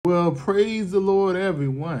Well, praise the Lord,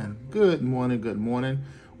 everyone. Good morning, good morning.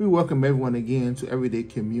 We welcome everyone again to Everyday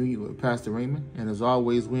Communion with Pastor Raymond. And as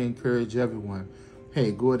always, we encourage everyone,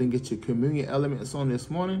 hey, go ahead and get your communion elements on this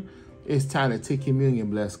morning. It's time to take communion,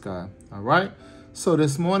 bless God. All right? So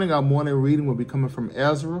this morning, our morning reading will be coming from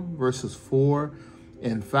Ezra, verses 4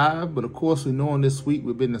 and 5. But of course, we know on this week,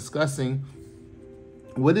 we've been discussing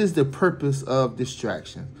what is the purpose of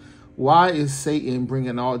distraction. Why is Satan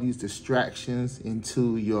bringing all these distractions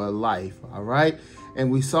into your life? All right. And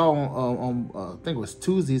we saw on I think it was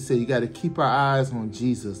Tuesday, it said you got to keep our eyes on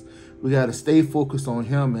Jesus. We got to stay focused on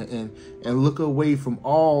him and look away from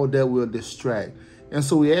all that will distract. And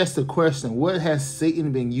so we asked the question, what has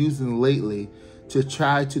Satan been using lately to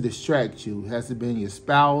try to distract you? Has it been your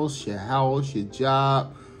spouse, your house, your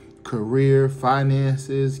job, career,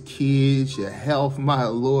 finances, kids, your health, my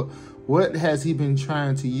Lord? What has he been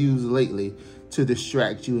trying to use lately to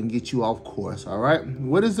distract you and get you off course, all right?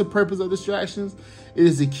 What is the purpose of distractions? It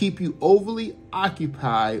is to keep you overly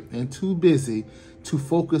occupied and too busy to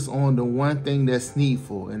focus on the one thing that's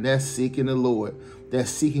needful, and that's seeking the Lord. That's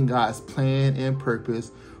seeking God's plan and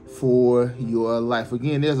purpose for your life.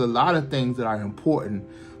 Again, there's a lot of things that are important,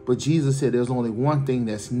 but Jesus said there's only one thing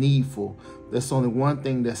that's needful. There's only one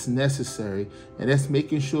thing that's necessary, and that's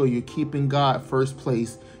making sure you're keeping God first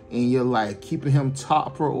place in your life, keeping him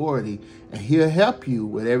top priority, and he'll help you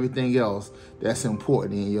with everything else that's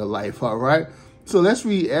important in your life, all right? So let's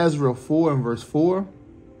read Ezra 4 and verse 4,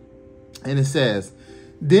 and it says,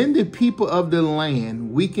 "Then the people of the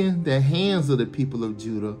land weakened the hands of the people of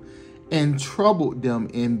Judah and troubled them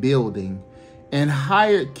in building and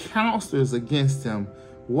hired counselors against them."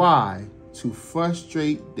 Why? To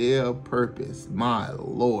frustrate their purpose. My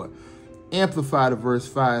Lord. Amplified verse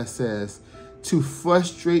 5 says, to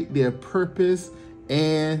frustrate their purpose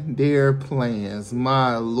and their plans.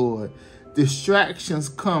 My Lord. Distractions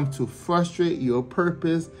come to frustrate your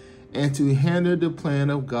purpose and to hinder the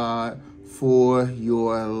plan of God for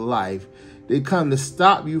your life. They come to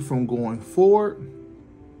stop you from going forward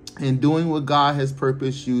and doing what God has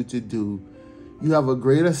purposed you to do. You have a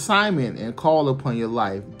great assignment and call upon your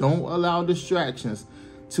life. Don't allow distractions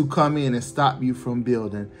to come in and stop you from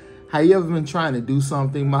building. Have you ever been trying to do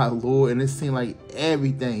something, my Lord, and it seemed like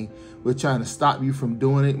everything was trying to stop you from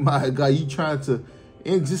doing it? My God, you trying to,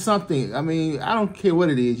 it's just something, I mean, I don't care what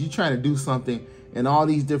it is. You're trying to do something, and all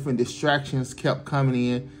these different distractions kept coming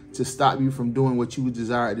in to stop you from doing what you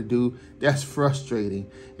desired to do. That's frustrating.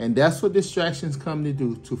 And that's what distractions come to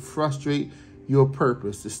do, to frustrate your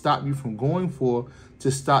purpose, to stop you from going forward, to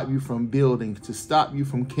stop you from building, to stop you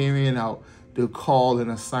from carrying out the call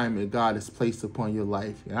and assignment God has placed upon your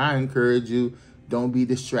life. And I encourage you, don't be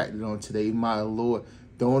distracted on today, my Lord.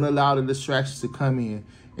 Don't allow the distractions to come in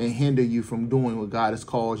and hinder you from doing what God has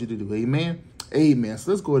called you to do. Amen? Amen.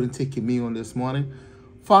 So let's go ahead and take communion on this morning.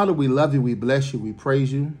 Father, we love you, we bless you, we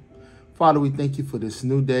praise you. Father, we thank you for this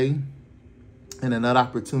new day and another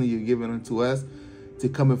opportunity you're giving unto us to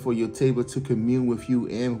come before your table to commune with you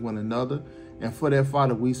and one another. And for that,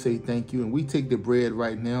 Father, we say thank you. And we take the bread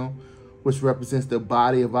right now, which represents the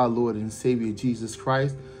body of our Lord and Savior, Jesus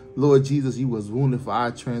Christ. Lord Jesus, you was wounded for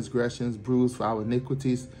our transgressions, bruised for our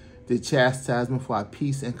iniquities. The chastisement for our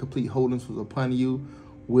peace and complete wholeness was upon you.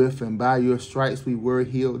 With and by your stripes we were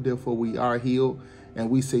healed, therefore we are healed.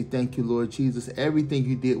 And we say thank you, Lord Jesus. Everything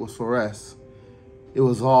you did was for us. It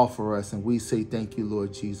was all for us, and we say thank you,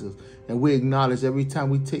 Lord Jesus. And we acknowledge every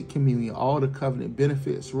time we take communion, all the covenant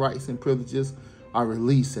benefits, rights, and privileges are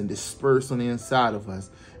released and dispersed on the inside of us.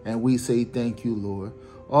 And we say thank you, Lord.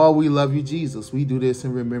 Oh, we love you, Jesus. We do this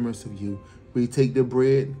in remembrance of you. We take the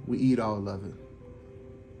bread, we eat all of it.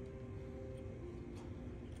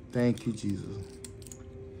 Thank you, Jesus.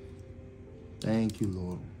 Thank you,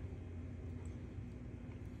 Lord.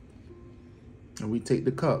 And we take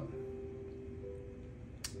the cup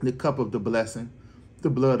of the blessing, the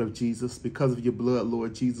blood of Jesus. Because of your blood,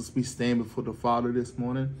 Lord Jesus, we stand before the Father this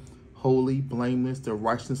morning, holy, blameless, the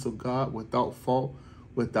righteousness of God, without fault,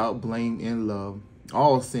 without blame, in love.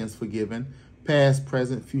 All sins forgiven, past,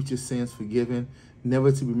 present, future sins forgiven,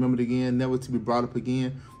 never to be remembered again, never to be brought up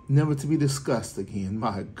again, never to be discussed again,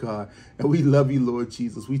 my God. And we love you, Lord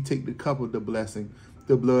Jesus. We take the cup of the blessing,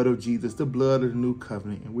 the blood of Jesus, the blood of the new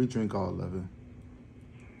covenant, and we drink all of it.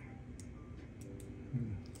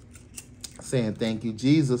 Saying thank you,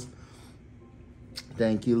 Jesus.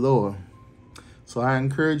 Thank you, Lord. So I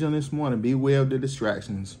encourage you on this morning, beware of the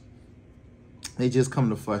distractions. They just come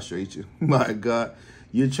to frustrate you. My God,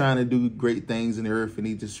 you're trying to do great things in the earth, and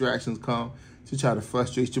these distractions come to try to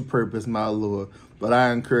frustrate your purpose, my Lord. But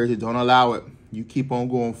I encourage you, don't allow it. You keep on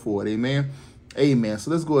going forward. Amen. Amen.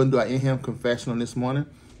 So let's go ahead and do our in-him confession on this morning.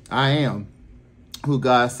 I am who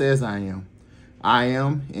God says I am. I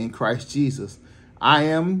am in Christ Jesus. I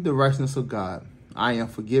am the righteousness of God. I am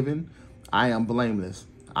forgiven. I am blameless.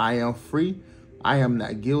 I am free. I am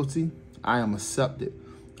not guilty. I am accepted.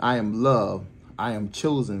 I am loved. I am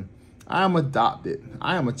chosen. I am adopted.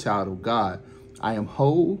 I am a child of God. I am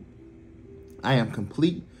whole. I am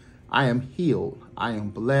complete. I am healed. I am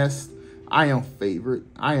blessed. I am favored.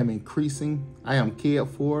 I am increasing. I am cared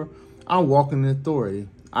for. I'm walking in authority.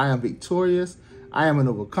 I am victorious. I am an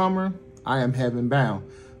overcomer. I am heaven bound.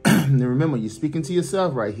 And remember, you're speaking to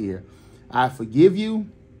yourself right here. I forgive you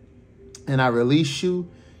and I release you.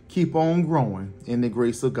 Keep on growing in the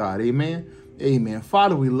grace of God. Amen. Amen.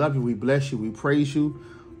 Father, we love you. We bless you. We praise you.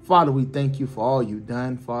 Father, we thank you for all you've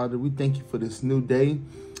done. Father, we thank you for this new day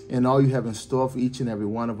and all you have in store for each and every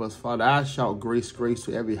one of us. Father, I shout grace, grace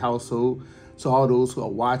to every household, to all those who are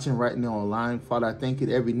watching right now online. Father, I thank you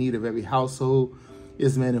that every need of every household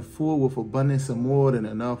is met in full with abundance and more than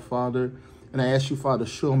enough, Father. And I ask you, Father,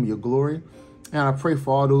 to show them your glory. And I pray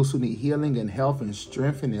for all those who need healing and health and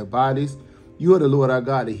strength in their bodies. You are the Lord our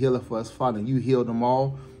God, the healer for us, Father. And you heal them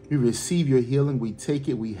all. We receive your healing. We take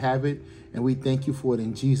it. We have it. And we thank you for it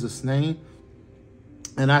in Jesus' name.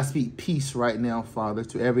 And I speak peace right now, Father,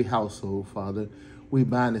 to every household, Father. We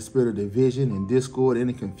bind the spirit of division and discord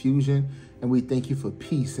and confusion. And we thank you for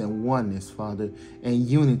peace and oneness, Father, and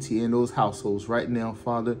unity in those households right now,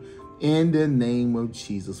 Father, in the name of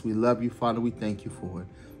Jesus. We love you, Father. We thank you for it.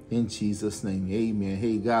 In Jesus' name, amen.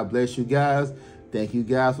 Hey, God bless you guys. Thank you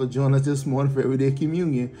guys for joining us this morning for Everyday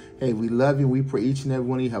Communion. Hey, we love you. We pray each and every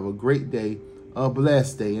one of you have a great day, a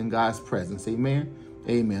blessed day in God's presence. Amen.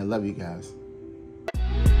 Amen. Love you guys.